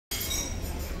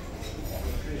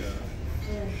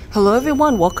Hello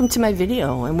everyone, welcome to my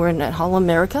video, and we're in Holland,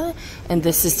 America, and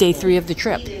this is day 3 of the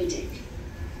trip.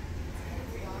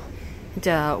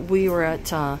 And, we were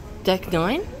at deck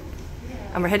 9,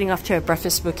 and we're heading off to a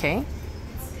breakfast bouquet.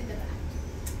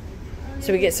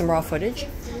 So we get some raw footage.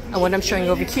 And what I'm showing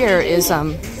over here is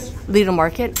Lidl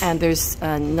Market, and there's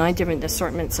 9 different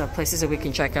assortments of places that we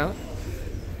can check out.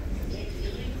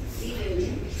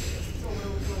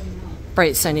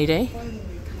 Bright sunny day.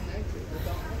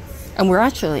 And we're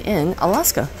actually in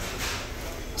Alaska.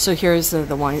 So here's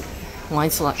the wine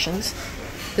selections.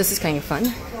 This is kind of fun.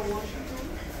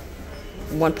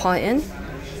 One paw in.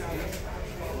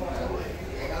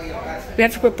 We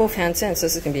have to put both hands in, so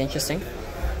this is going to be interesting.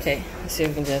 Okay, let's see if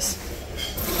we can just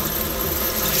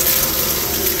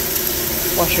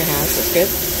wash your hands. That's good.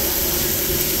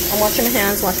 I'm washing my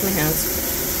hands, washing my hands.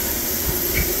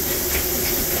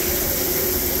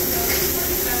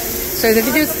 So the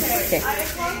video's... Okay.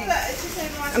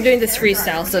 I'm doing this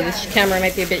freestyle, so the camera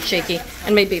might be a bit shaky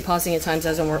and may be pausing at times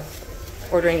as I'm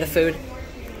ordering the food.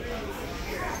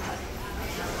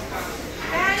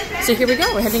 So here we go,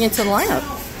 we're heading into the lineup.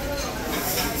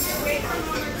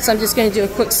 So I'm just going to do a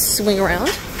quick swing around,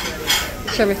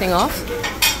 show everything off.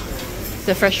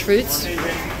 The fresh fruits,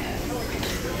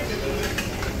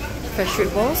 fresh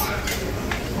fruit bowls.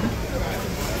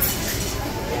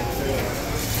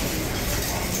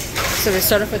 So we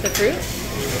start off with the fruit.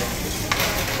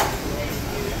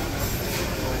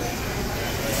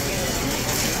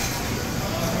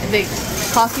 The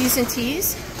coffees and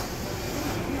teas.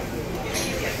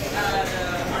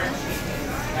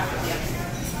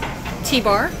 Tea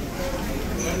bar.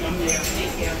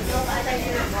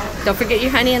 Don't forget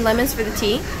your honey and lemons for the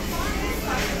tea.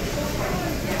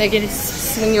 I'm going to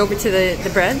swing you over to the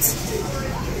breads.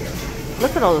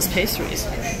 Look at all those pastries.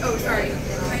 Oh, sorry.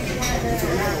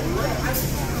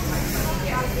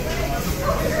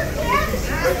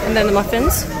 And then the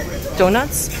muffins,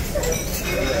 donuts.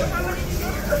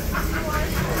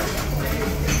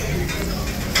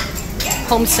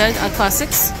 Homestead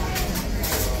classics.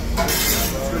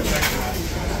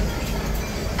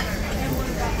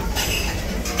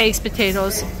 Eggs,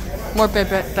 potatoes, more bread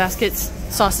baskets,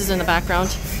 sauces in the background.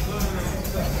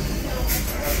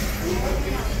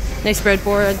 Nice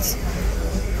breadboards.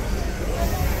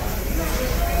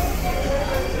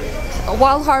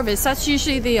 Wild Harvest, that's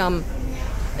usually the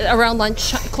around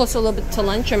lunch, close a little bit to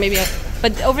lunch, or maybe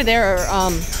but over there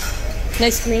are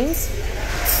nice greens.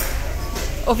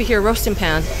 Over here, roasting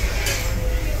pan.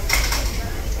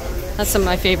 That's some of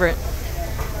my favorite.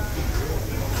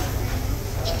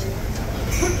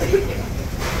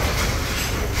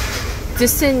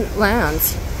 Distant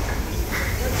lands.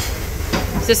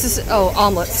 This is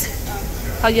omelets.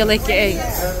 How do you like your egg?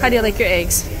 How do you like your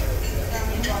eggs?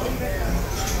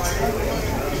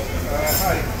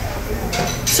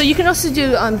 So you can also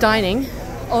do dining.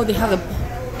 Oh, they have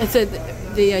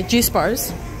the juice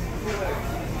bars.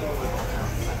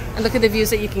 And look at the views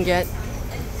that you can get.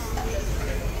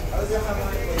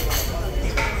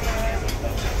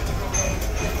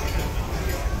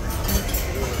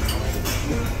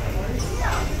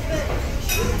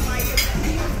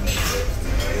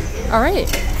 All right.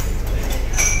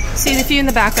 See, the view in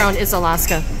the background is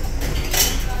Alaska.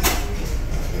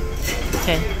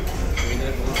 Okay.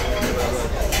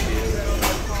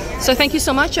 So thank you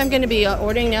so much. I'm going to be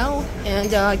ordering now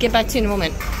and get back to you in a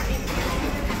moment.